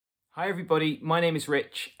Hi everybody, my name is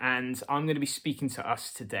Rich and I'm going to be speaking to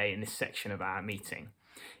us today in this section of our meeting.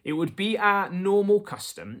 It would be our normal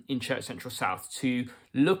custom in Church Central South to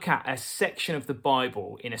look at a section of the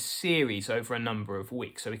Bible in a series over a number of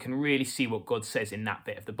weeks so we can really see what God says in that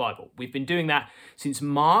bit of the Bible. We've been doing that since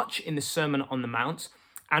March in the Sermon on the Mount,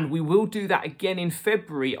 and we will do that again in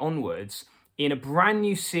February onwards in a brand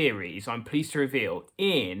new series, I'm pleased to reveal,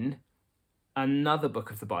 in another book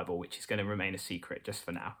of the Bible, which is going to remain a secret just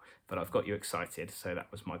for now, but I've got you excited, so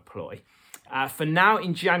that was my ploy. For now,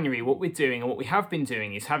 in January, what we're doing and what we have been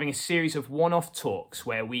doing is having a series of one-off talks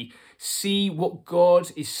where we see what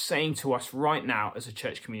God is saying to us right now as a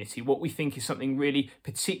church community, what we think is something really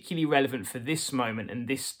particularly relevant for this moment and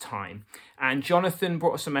this time. And Jonathan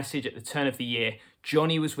brought us a message at the turn of the year.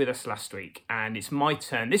 Johnny was with us last week, and it's my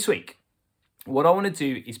turn this week. What I want to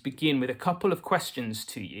do is begin with a couple of questions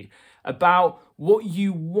to you about what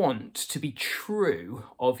you want to be true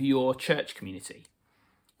of your church community.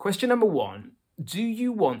 Question number one, do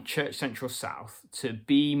you want Church Central South to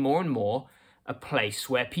be more and more a place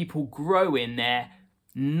where people grow in their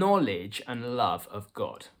knowledge and love of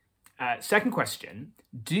God? Second question,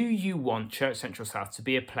 do you want Church Central South to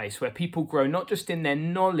be a place where people grow not just in their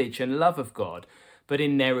knowledge and love of God, but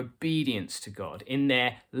in their obedience to God, in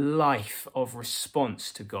their life of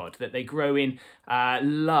response to God, that they grow in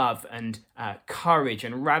love and courage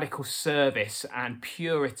and radical service and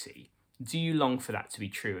purity? Do you long for that to be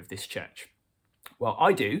true of this church? Well,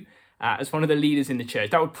 I do. As one of the leaders in the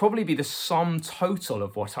church, that would probably be the sum total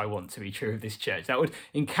of what I want to be true of this church. That would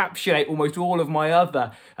encapsulate almost all of my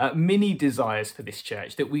other mini desires for this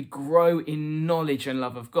church, that we grow in knowledge and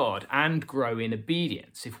love of God and grow in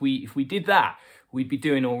obedience. If we did that, we'd be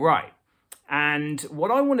doing all right. And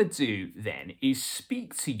what I want to do then is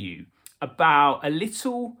speak to you about a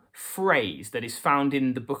little phrase that is found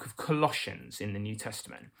in the book of Colossians in the New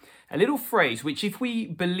Testament. A little phrase which, if we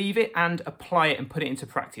believe it and apply it and put it into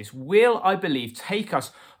practice, will, I believe, take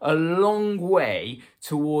us a long way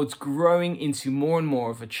towards growing into more and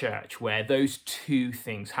more of a church where those two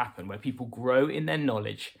things happen, where people grow in their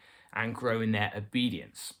knowledge and grow in their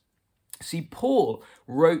obedience. See, Paul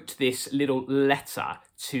wrote this little letter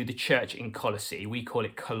to the church in Colossae. We call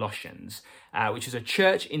it Colossians, which is a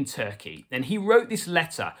church in Turkey. And he wrote this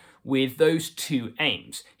letter with those two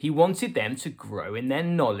aims. He wanted them to grow in their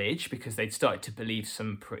knowledge because they'd started to believe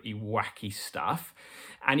some pretty wacky stuff.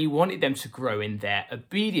 And he wanted them to grow in their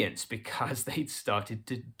obedience because they'd started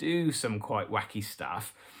to do some quite wacky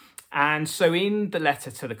stuff. And so in the letter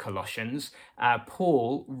to the Colossians,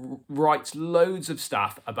 Paul writes loads of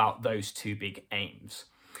stuff about those two big aims.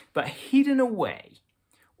 But hidden away,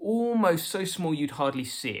 almost so small you'd hardly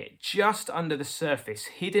see it, just under the surface,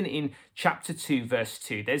 hidden in chapter 2, verse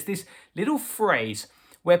 2, there's this little phrase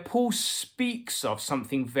where Paul speaks of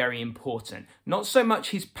something very important. Not so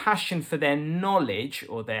much his passion for their knowledge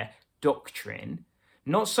or their doctrine,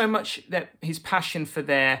 not so much that his passion for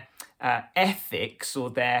their ethics or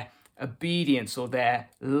their obedience or their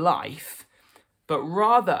life, but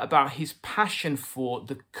rather about his passion for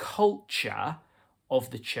the culture of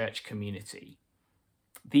the church community.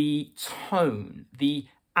 The tone, the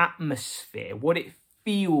atmosphere, what it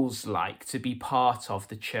feels like to be part of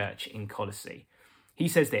the church in Colossae. He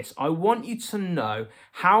says this, I want you to know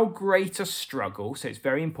how great a struggle, so it's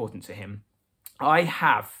very important to him, I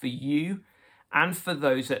have for you and for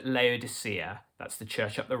those at Laodicea, that's the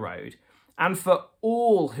church up the road, and for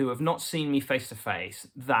all who have not seen me face to face,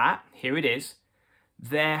 that, here it is,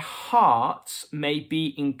 their hearts may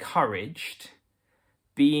be encouraged,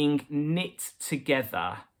 being knit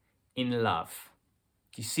together in love.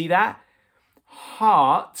 Do you see that?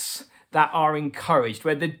 Hearts that are encouraged,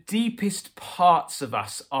 where the deepest parts of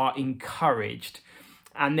us are encouraged,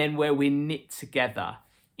 and then where we're knit together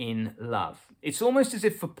in love. It's almost as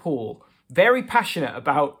if for Paul, very passionate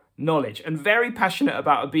about knowledge and very passionate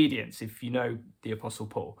about obedience, if you know the Apostle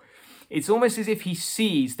Paul. It's almost as if he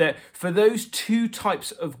sees that for those two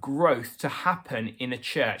types of growth to happen in a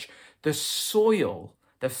church, the soil,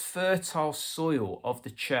 the fertile soil of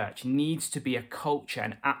the church needs to be a culture,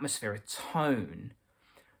 an atmosphere, a tone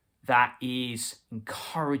that is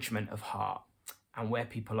encouragement of heart and where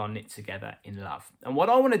people are knit together in love. And what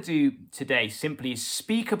I want to do today simply is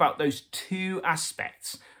speak about those two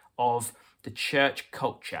aspects of the church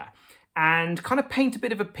culture and kind of paint a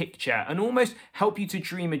bit of a picture and almost help you to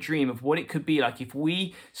dream a dream of what it could be like if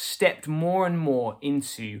we stepped more and more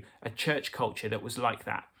into a church culture that was like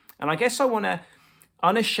that. And I guess I want to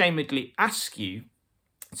unashamedly ask you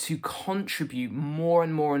to contribute more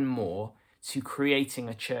and more and more to creating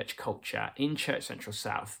a church culture in Church Central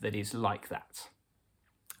South that is like that.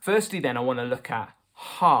 Firstly, then, I want to look at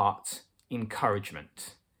heart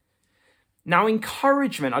encouragement. Now,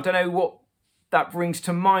 encouragement, I don't know what that brings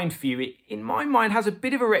to mind for you. It, in my mind, has a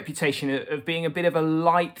bit of a reputation of being a bit of a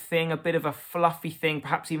light thing, a bit of a fluffy thing,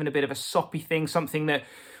 perhaps even a bit of a soppy thing, something that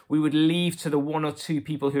we would leave to the one or two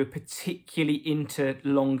people who are particularly into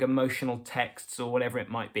long emotional texts or whatever it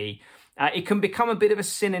might be. It can become a bit of a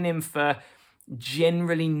synonym for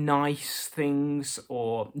generally nice things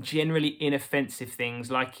or generally inoffensive things.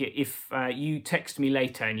 Like if you text me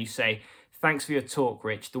later and you say, "Thanks for your talk,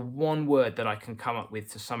 Rich," the one word that I can come up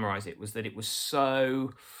with to summarize it was that it was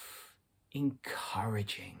so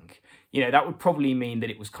encouraging. You know, that would probably mean that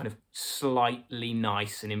it was kind of slightly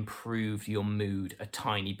nice and improved your mood a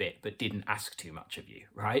tiny bit, but didn't ask too much of you,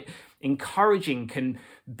 right? Encouraging can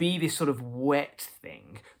be this sort of wet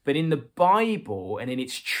thing, but in the Bible and in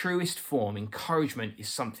its truest form, encouragement is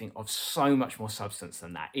something of so much more substance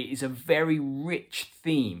than that. It is a very rich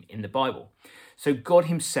theme in the Bible. So God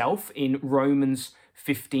himself in Romans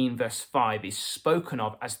 15 verse 5 is spoken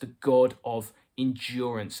of as the God of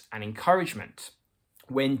endurance and encouragement.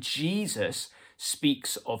 When Jesus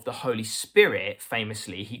speaks of the Holy Spirit,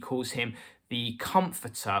 famously, he calls him the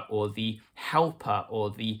comforter or the helper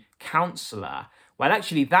or the counselor. Well,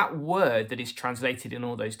 actually, that word that is translated in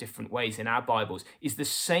all those different ways in our Bibles is the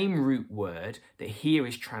same root word that here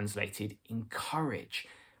is translated encourage.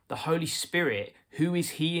 The Holy Spirit, who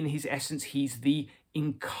is he in his essence? He's the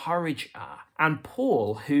encourager. And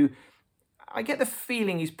Paul, who I get the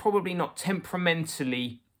feeling is probably not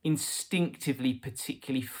temperamentally, instinctively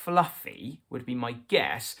particularly fluffy, would be my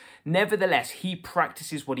guess. Nevertheless, he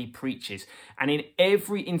practices what he preaches. And in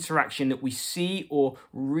every interaction that we see or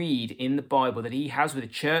read in the Bible that he has with a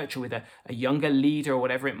church or with a younger leader or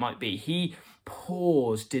whatever it might be, he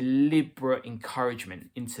pours deliberate encouragement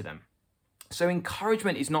into them. So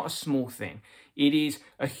encouragement is not a small thing. It is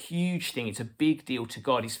a huge thing. It's a big deal to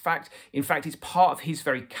God. In fact, it's part of his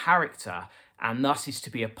very character, and thus is to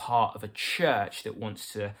be a part of a church that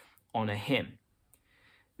wants to honor him.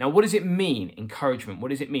 Now, what does it mean, encouragement? What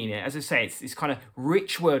does it mean? As I say, it's this kind of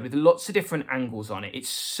rich word with lots of different angles on it. It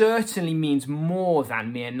certainly means more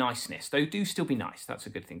than mere niceness, though do still be nice. That's a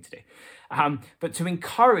good thing to do. But to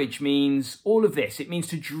encourage means all of this. It means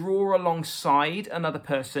to draw alongside another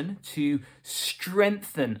person, to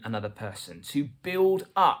strengthen another person, to build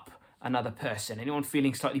up another person. Anyone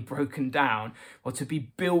feeling slightly broken down, or to be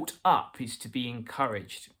built up is to be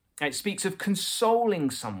encouraged. It speaks of consoling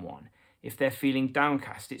someone if they're feeling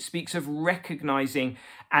downcast. It speaks of recognizing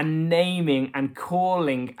and naming and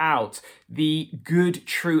calling out the good,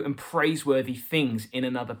 true, and praiseworthy things in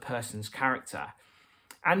another person's character.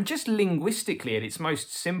 And just linguistically, at its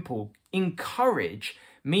most simple, encourage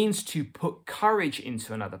means to put courage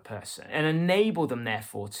into another person and enable them,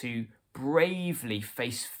 therefore, to bravely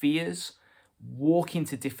face fears, walk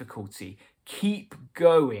into difficulty, keep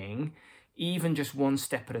going, even just one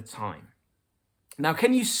step at a time. Now,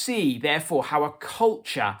 can you see, therefore, how a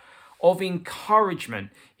culture of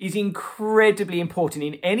encouragement is incredibly important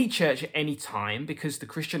in any church at any time, because the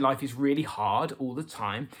Christian life is really hard all the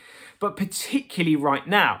time, but particularly right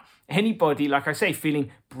now. Anybody, like I say,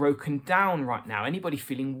 feeling broken down right now, anybody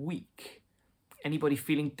feeling weak, anybody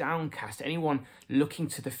feeling downcast, anyone looking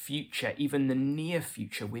to the future, even the near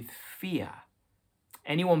future, with fear,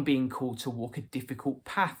 anyone being called to walk a difficult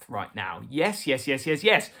path right now. Yes.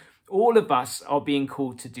 All of us are being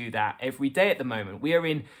called to do that every day at the moment. We are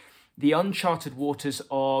in the uncharted waters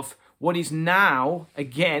of what is now,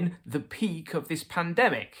 again, the peak of this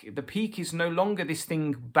pandemic. The peak is no longer this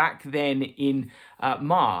thing back then in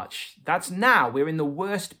March. That's now. We're in the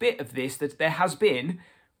worst bit of this that there has been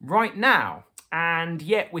right now. And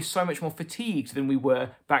yet we're so much more fatigued than we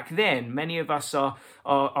were back then. Many of us are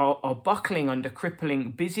buckling under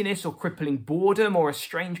crippling busyness or crippling boredom, or a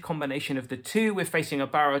strange combination of the two. We're facing a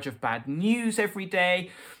barrage of bad news every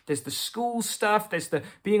day. There's the school stuff. There's the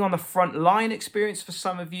being on the front line experience for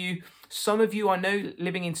some of you. Some of you, I know,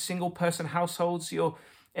 living in single person households, you're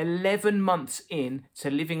 11 months in to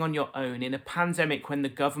living on your own in a pandemic when the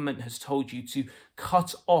government has told you to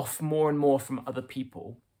cut off more and more from other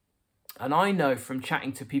people. And I know from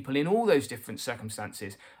chatting to people in all those different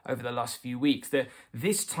circumstances over the last few weeks that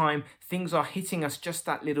this time things are hitting us just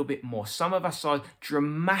that little bit more. Some of us are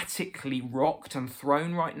dramatically rocked and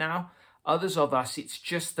thrown right now. Others of us, it's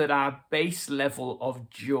just that our base level of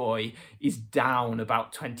joy is down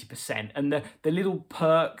about 20%. And the little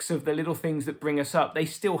perks of the little things that bring us up, they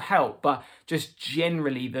still help. But just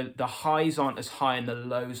generally, the highs aren't as high and the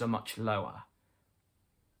lows are much lower.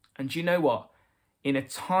 And do you know what? In a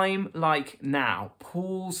time like now,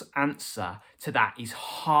 Paul's answer to that is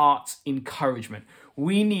heart encouragement.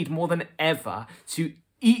 we need more than ever to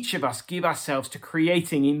each of us give ourselves to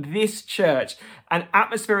creating in this church an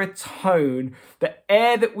atmosphere, a tone, the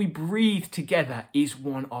air that we breathe together is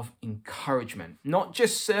one of encouragement. Not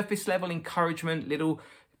just surface level encouragement, little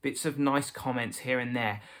bits of nice comments here and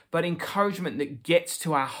there, but encouragement that gets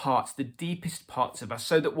to our hearts, the deepest parts of us,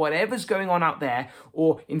 so that whatever's going on out there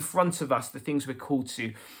or in front of us, the things we're called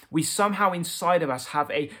to, we somehow inside of us have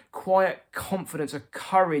a quiet confidence, a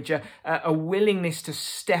courage, a willingness to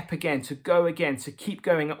step again, to go again, to keep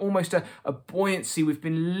going, almost a buoyancy. We've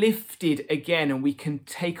been lifted again and we can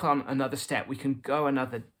take on another step. We can go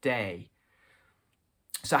another day.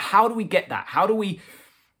 So how do we get that? How do we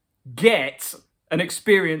get an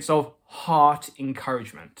experience of heart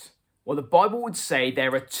encouragement? Well, the Bible would say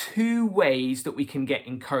there are two ways that we can get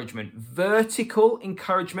encouragement. Vertical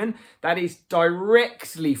encouragement, that is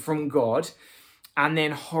directly from God, and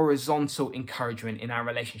then horizontal encouragement in our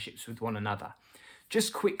relationships with one another.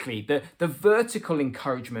 Just quickly, the vertical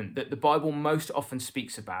encouragement that the Bible most often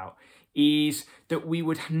speaks about is that we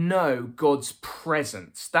would know God's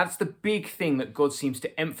presence. That's the big thing that God seems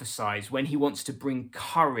to emphasize when he wants to bring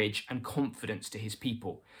courage and confidence to his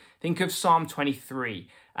people. Think of Psalm 23.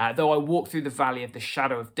 Though I walk through the valley of the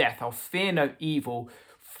shadow of death, I'll fear no evil,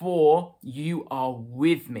 for you are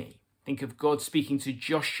with me. Think of God speaking to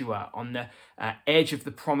Joshua on the edge of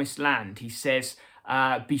the promised land. He says,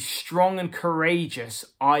 be strong and courageous,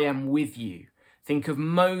 I am with you. Think of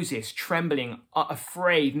Moses trembling,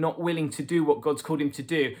 afraid, not willing to do what God's called him to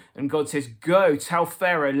do. And God says, go, tell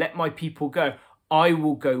Pharaoh, let my people go. I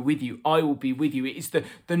will go with you. I will be with you. It is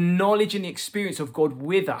the knowledge and the experience of God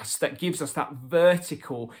with us that gives us that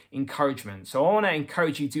vertical encouragement. So I want to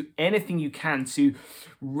encourage you to do anything you can to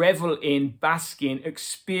revel in, bask in,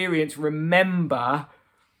 experience, remember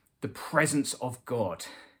the presence of God.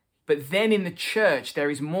 But then in the church, there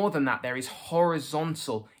is more than that. There is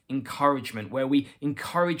horizontal encouragement where we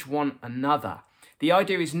encourage one another. The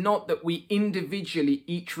idea is not that we individually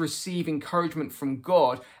each receive encouragement from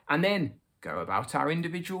God and then go about our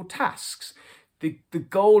individual tasks. The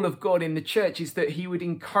goal of God in the church is that he would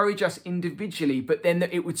encourage us individually, but then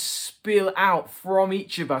that it would spill out from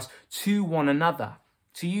each of us to one another.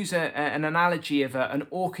 To use an analogy of an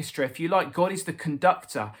orchestra, if you like, God is the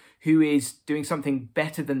conductor who is doing something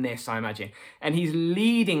better than this, I imagine. And he's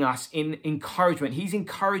leading us in encouragement. He's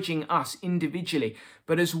encouraging us individually.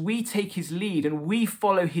 But as we take his lead and we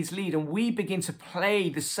follow his lead and we begin to play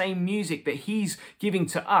the same music that he's giving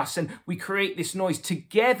to us, and we create this noise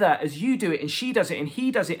together as you do it and she does it and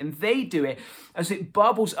he does it and they do it, as it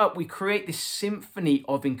bubbles up, we create this symphony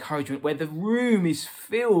of encouragement where the room is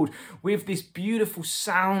filled with this beautiful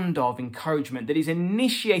sound of encouragement that is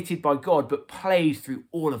initiated by God but played through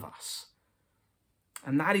all of us.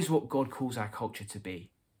 And that is what God calls our culture to be.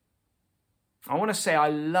 I want to say I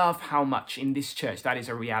love how much in this church that is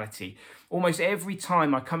a reality. Almost every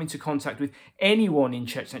time I come into contact with anyone in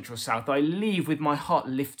Church Central South, I leave with my heart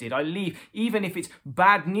lifted. I leave, even if it's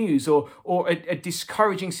bad news or a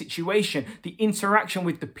discouraging situation, the interaction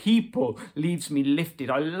with the people leaves me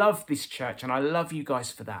lifted. I love this church and I love you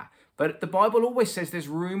guys for that. But the Bible always says there's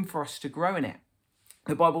room for us to grow in it.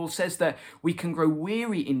 The Bible says that we can grow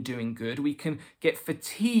weary in doing good. We can get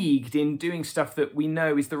fatigued in doing stuff that we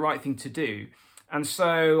know is the right thing to do. And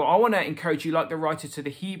so I want to encourage you, like the writer to the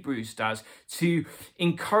Hebrews does, to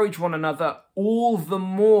encourage one another all the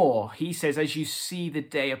more, he says, as you see the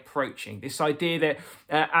day approaching. This idea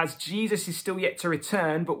that as Jesus is still yet to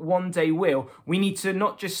return, but one day will, we need to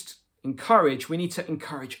not just encourage, we need to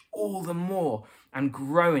encourage all the more and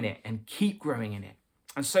grow in it and keep growing in it.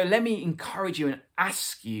 And so let me encourage you and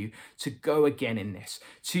ask you to go again in this,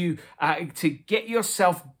 to get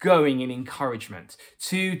yourself going in encouragement,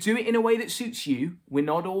 to do it in a way that suits you. We're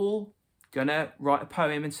not all going to write a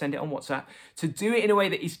poem and send it on WhatsApp. To do it in a way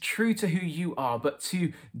that is true to who you are, but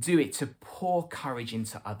to do it to pour courage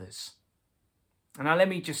into others. And now let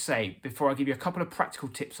me just say, before I give you a couple of practical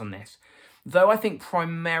tips on this, though I think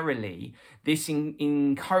primarily this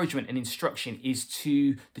encouragement and instruction is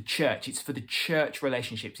to the church, it's for the church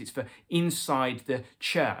relationships, it's for inside the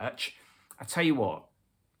church, I tell you what,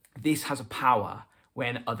 this has a power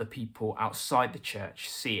when other people outside the church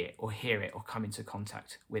see it or hear it or come into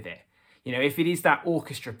contact with it. You know, if it is that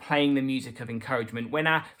orchestra playing the music of encouragement, when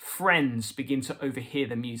our friends begin to overhear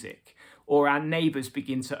the music, or our neighbours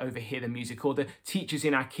begin to overhear the music, or the teachers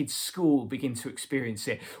in our kids' school begin to experience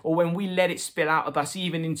it, or when we let it spill out of us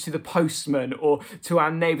even into the postman or to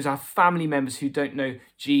our neighbours, our family members who don't know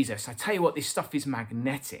Jesus. I tell you what, this stuff is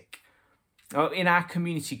magnetic. In our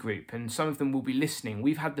community group, and some of them will be listening,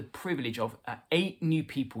 we've had the privilege of 8 new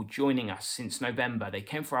people joining us since November. They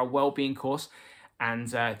came for our wellbeing course, And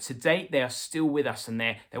to date, they are still with us, and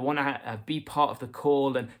they want to be part of the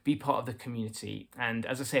call and be part of the community. And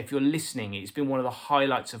as I say, if you're listening, it's been one of the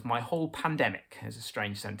highlights of my whole pandemic. It's a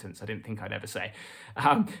strange sentence I didn't think I'd ever say.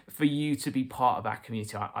 For you to be part of our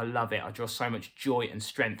community. I love it. I draw so much joy and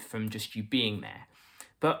strength from just you being there.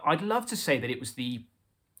 But I'd love to say that it was the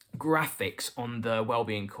graphics on the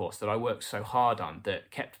wellbeing course that I worked so hard on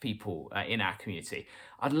that kept people in our community.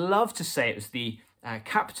 I'd love to say it was the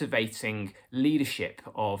captivating leadership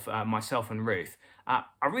of myself and Ruth. I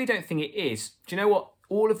really don't think it is. Do you know what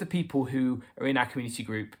all of the people who are in our community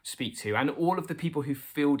group speak to, and all of the people who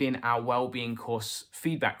filled in our wellbeing course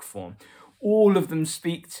feedback form, all of them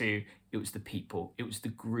speak to? It was the people, it was the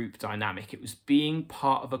group dynamic, it was being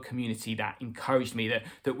part of a community that encouraged me,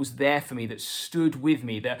 that was there for me, that stood with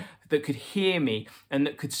me, that could hear me, and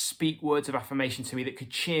that could speak words of affirmation to me, that could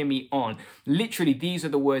cheer me on. Literally, these are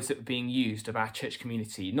the words that were being used of our church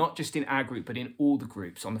community, not just in our group, but in all the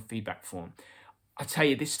groups on the feedback form. I tell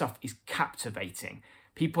you, this stuff is captivating.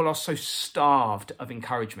 People are so starved of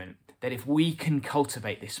encouragement that if we can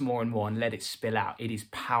cultivate this more and more and let it spill out, it is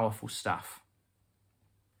powerful stuff.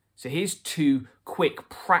 So here's 2 quick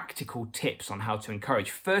practical tips on how to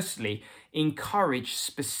encourage. Firstly, encourage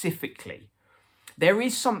specifically. There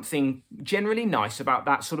is something generally nice about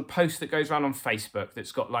that sort of post that goes around on Facebook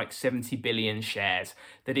that's got like 70 billion shares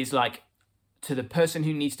that is like, to the person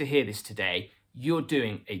who needs to hear this today, you're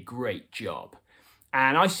doing a great job.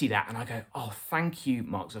 And I see that and I go, oh, thank you,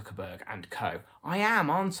 Mark Zuckerberg and co. I am,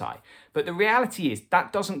 aren't I? But the reality is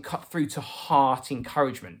that doesn't cut through to heart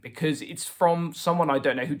encouragement because it's from someone I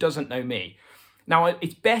don't know who doesn't know me. Now,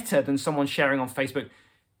 it's better than someone sharing on Facebook,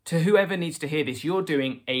 to whoever needs to hear this, you're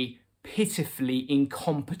doing a pitifully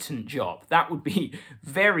incompetent job. That would be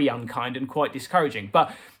very unkind and quite discouraging.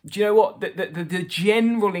 But do you know what? The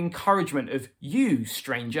general encouragement of you,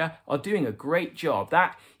 stranger, are doing a great job.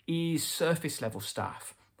 That is surface level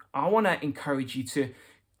stuff. I want to encourage you to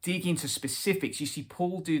dig into specifics. You see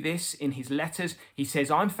Paul do this in his letters. He says,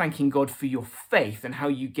 I'm thanking God for your faith and how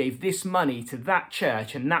you gave this money to that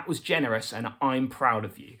church and that was generous and I'm proud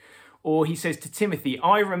of you. Or he says to Timothy,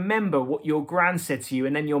 I remember what your gran said to you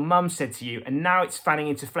and then your mum said to you and now it's fanning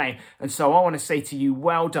into flame. And so I want to say to you,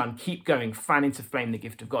 well done, keep going, fan into flame the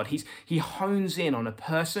gift of God. He hones in on a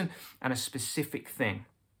person and a specific thing.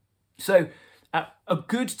 So a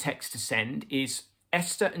good text to send is,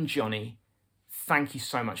 Esther and Johnny, thank you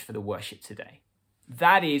so much for the worship today.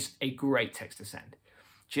 That is a great text to send.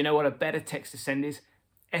 Do you know what a better text to send is?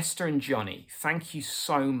 Esther and Johnny, thank you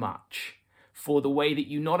so much for the way that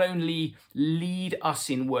you not only lead us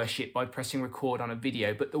in worship by pressing record on a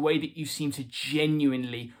video, but the way that you seem to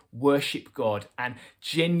genuinely worship God and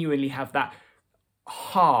genuinely have that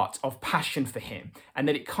heart of passion for him, and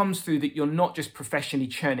that it comes through that you're not just professionally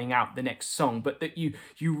churning out the next song, but that you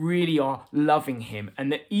really are loving him,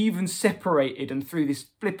 and that even separated and through this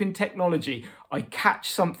flipping technology, I catch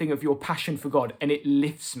something of your passion for God and it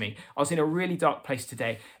lifts me. I was in a really dark place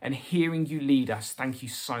today and hearing you lead us, thank you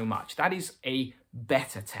so much. That is a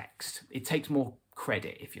better text. It takes more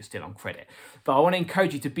credit if you're still on credit. But I want to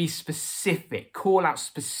encourage you to be specific, call out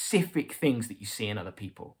specific things that you see in other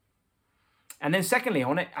people. And then secondly, I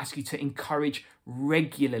want to ask you to encourage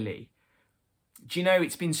regularly. Do you know,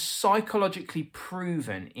 it's been psychologically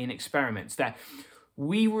proven in experiments that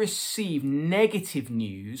we receive negative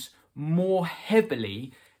news more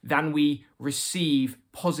heavily than we receive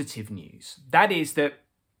positive news. That is that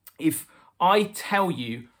if I tell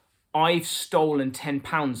you I've stolen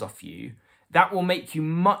 £10 off you, that will make you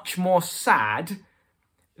much more sad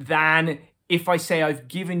than if I say I've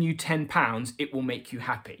given you £10, it will make you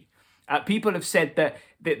happy. People have said that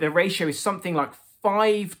the ratio is something like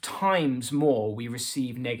 5 times more we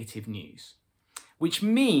receive negative news, which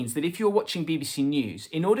means that if you're watching BBC News,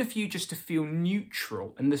 in order for you just to feel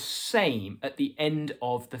neutral and the same at the end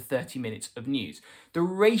of the 30 minutes of news, the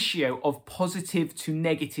ratio of positive to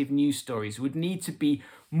negative news stories would need to be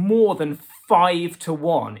more than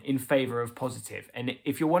 5-1 in favour of positive. And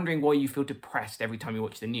if you're wondering why you feel depressed every time you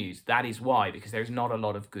watch the news, that is why, because there's not a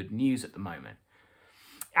lot of good news at the moment.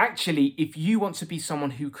 Actually, if you want to be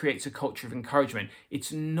someone who creates a culture of encouragement,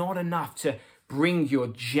 it's not enough to bring your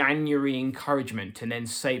January encouragement and then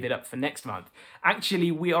save it up for next month. Actually,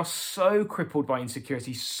 we are so crippled by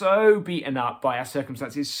insecurity, so beaten up by our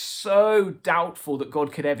circumstances, so doubtful that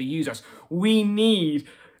God could ever use us. We need,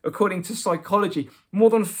 according to psychology, more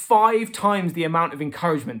than 5 times the amount of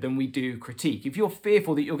encouragement than we do critique. If you're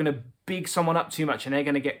fearful that you're going to big someone up too much and they're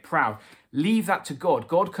going to get proud, leave that to God.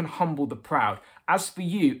 God can humble the proud. As for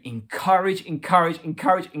you, encourage. And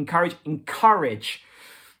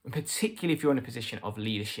particularly if you're in a position of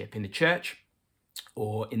leadership in the church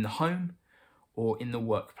or in the home, or in the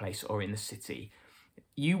workplace, or in the city.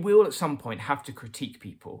 You will at some point have to critique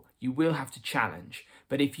people. You will have to challenge.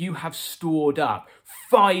 But if you have stored up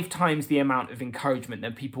 5 times the amount of encouragement,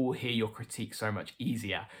 then people will hear your critique so much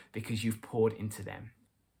easier because you've poured into them.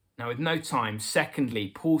 Now, with no time,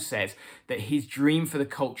 secondly, Paul says that his dream for the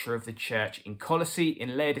culture of the church in Colossae,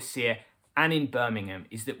 in Laodicea, and in Birmingham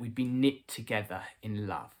is that we be knit together in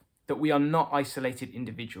love. That we are not isolated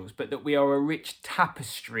individuals, but that we are a rich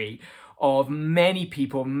tapestry of many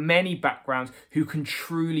people, many backgrounds who can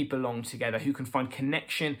truly belong together, who can find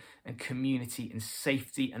connection and community and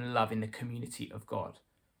safety and love in the community of God.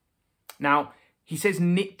 Now, he says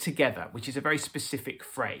knit together, which is a very specific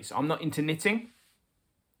phrase. I'm not into knitting,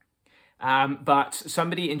 but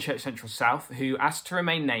somebody in Church Central South who asked to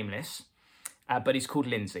remain nameless, but is called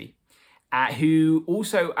Lindsay, who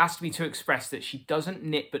also asked me to express that she doesn't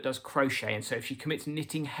knit but does crochet, and so if she commits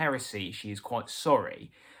knitting heresy, she is quite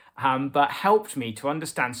sorry. But helped me to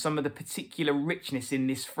understand some of the particular richness in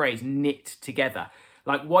this phrase, knit together.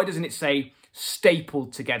 Like, why doesn't it say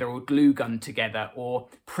stapled together or glue gun together or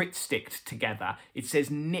Pritt sticked together? It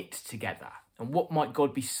says knit together. And what might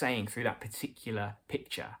God be saying through that particular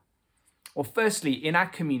picture? Well, firstly, in our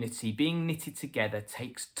community, being knitted together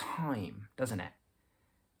takes time, doesn't it?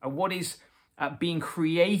 And what is being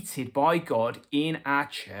created by God in our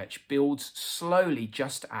church builds slowly,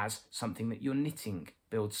 just as something that you're knitting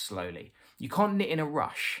builds slowly. You can't knit in a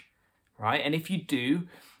rush, right? And if you do,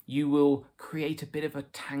 you will create a bit of a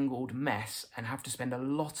tangled mess and have to spend a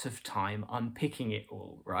lot of time unpicking it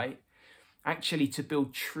all, right? Actually, to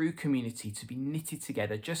build true community, to be knitted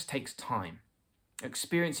together, just takes time.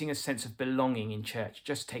 Experiencing a sense of belonging in church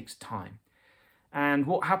just takes time. And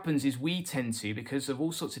what happens is we tend to, because of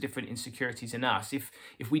all sorts of different insecurities in us,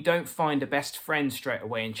 if we don't find a best friend straight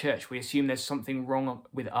away in church, we assume there's something wrong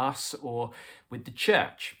with us or with the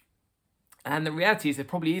church. And the reality is there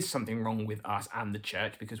probably is something wrong with us and the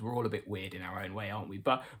church, because we're all a bit weird in our own way, aren't we?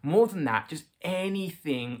 But more than that, just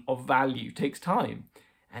anything of value takes time.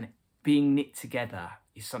 And being knit together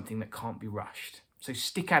is something that can't be rushed. So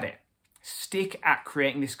stick at it. Stick at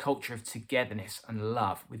creating this culture of togetherness and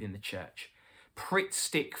love within the church. Pritt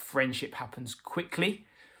stick friendship happens quickly.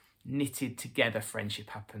 Knitted together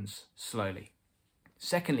friendship happens slowly.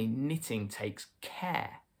 Secondly, knitting takes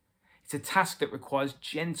care. It's a task that requires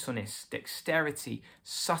gentleness, dexterity,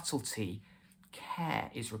 subtlety. Care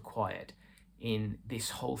is required in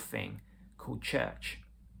this whole thing called church.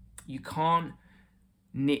 You can't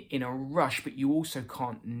knit in a rush, but you also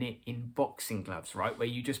can't knit in boxing gloves, right? Where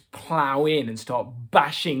you just plow in and start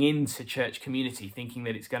bashing into church community thinking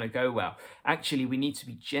that it's going to go well. Actually, we need to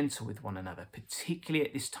be gentle with one another, particularly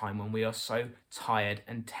at this time when we are so tired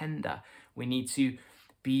and tender. We need to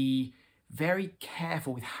be very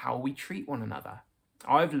careful with how we treat one another.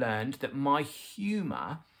 I've learned that my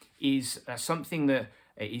humour is something that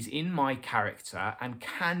is in my character and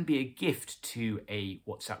can be a gift to a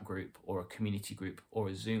WhatsApp group or a community group or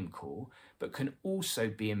a Zoom call, but can also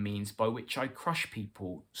be a means by which I crush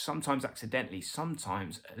people, sometimes accidentally,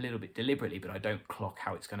 sometimes a little bit deliberately, but I don't clock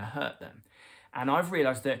how it's going to hurt them. And I've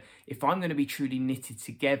realised that if I'm going to be truly knitted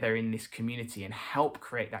together in this community and help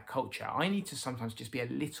create that culture, I need to sometimes just be a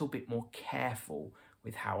little bit more careful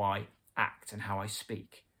with how I act and how I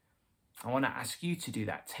speak. I want to ask you to do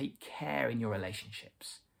that. Take care in your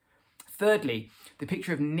relationships. Thirdly, the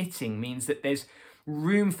picture of knitting means that there's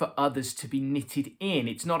room for others to be knitted in.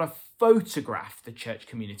 It's not a photograph, the church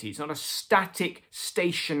community. It's not a static,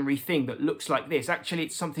 stationary thing that looks like this. Actually,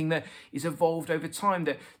 it's something that is evolved over time,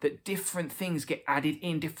 that different things get added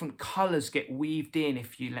in, different colours get weaved in,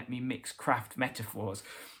 if you let me mix craft metaphors.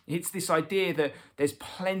 It's this idea that there's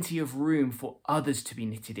plenty of room for others to be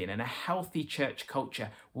knitted in, and a healthy church culture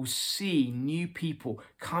will see new people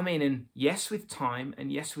come in and, yes, with time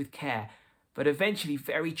and yes, with care, but eventually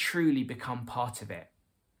very truly become part of it.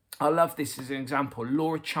 I love this as an example.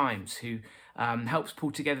 Laura Chimes, who helps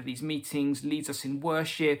pull together these meetings, leads us in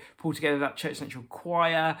worship, pull together that Church Central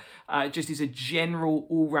choir, just is a general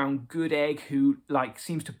all-round good egg who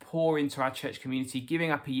seems to pour into our church community,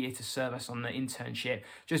 giving up a year to serve us on the internship.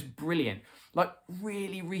 Just brilliant.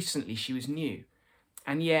 Really recently she was new.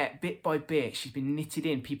 And yet, bit by bit, she's been knitted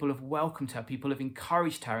in. People have welcomed her. People have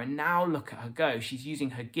encouraged her. And now look at her go. She's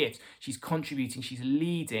using her gifts. She's contributing. She's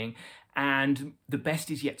leading. And the best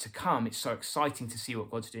is yet to come. It's so exciting to see what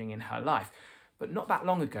God's doing in her life. But not that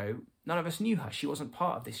long ago, none of us knew her. She wasn't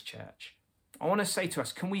part of this church. I want to say to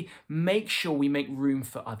us, can we make sure we make room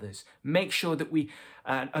for others? Make sure that we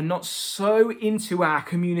are not so into our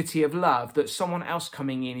community of love that someone else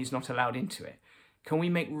coming in is not allowed into it. Can we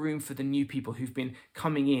make room for the new people who've been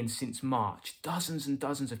coming in since March? Dozens and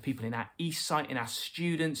dozens of people in our East site, in our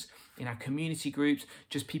students, in our community groups,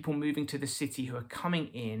 just people moving to the city who are coming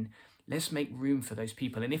in. Let's make room for those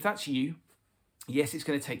people. And if that's you, yes, it's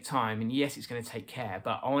going to take time, and yes, it's going to take care,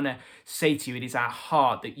 but I want to say to you, it is our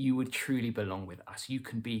heart that you would truly belong with us. You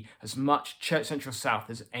can be as much Church Central South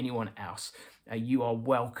as anyone else. You are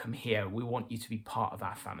welcome here. We want you to be part of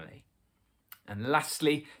our family. And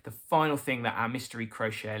lastly, the final thing that our mystery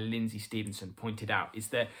crocheter, Lindsay Stevenson, pointed out is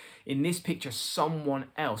that in this picture, someone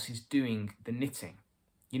else is doing the knitting.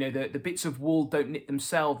 You know, the bits of wool don't knit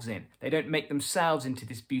themselves in. They don't make themselves into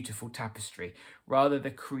this beautiful tapestry. Rather, the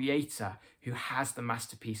creator who has the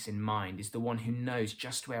masterpiece in mind is the one who knows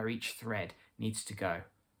just where each thread needs to go.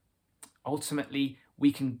 Ultimately,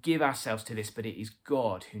 we can give ourselves to this, but it is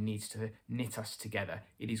God who needs to knit us together.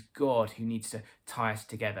 It is God who needs to tie us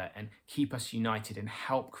together and keep us united and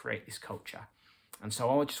help create this culture. And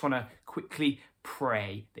so I just want to quickly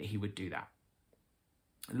pray that he would do that.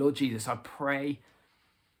 Lord Jesus, I pray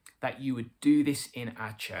that you would do this in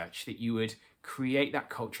our church, that you would create that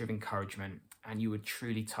culture of encouragement and you would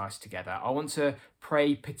truly tie us together. I want to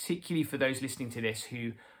pray particularly for those listening to this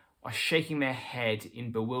who are shaking their head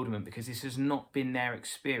in bewilderment because this has not been their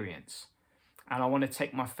experience. And I want to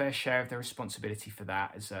take my fair share of the responsibility for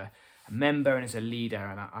that as a member and as a leader.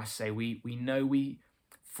 And I say we know we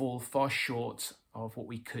fall far short of what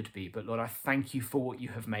we could be. But Lord, I thank you for what you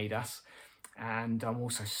have made us. And I'm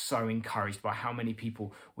also so encouraged by how many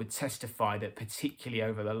people would testify that particularly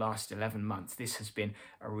over the last 11 months, this has been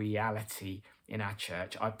a reality in our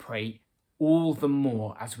church. I pray all the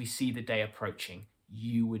more as we see the day approaching,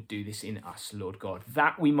 you would do this in us, Lord God,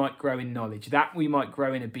 that we might grow in knowledge, that we might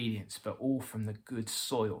grow in obedience, but all from the good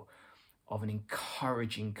soil of an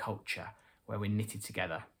encouraging culture where we're knitted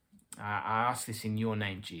together. I ask this in your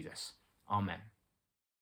name, Jesus. Amen.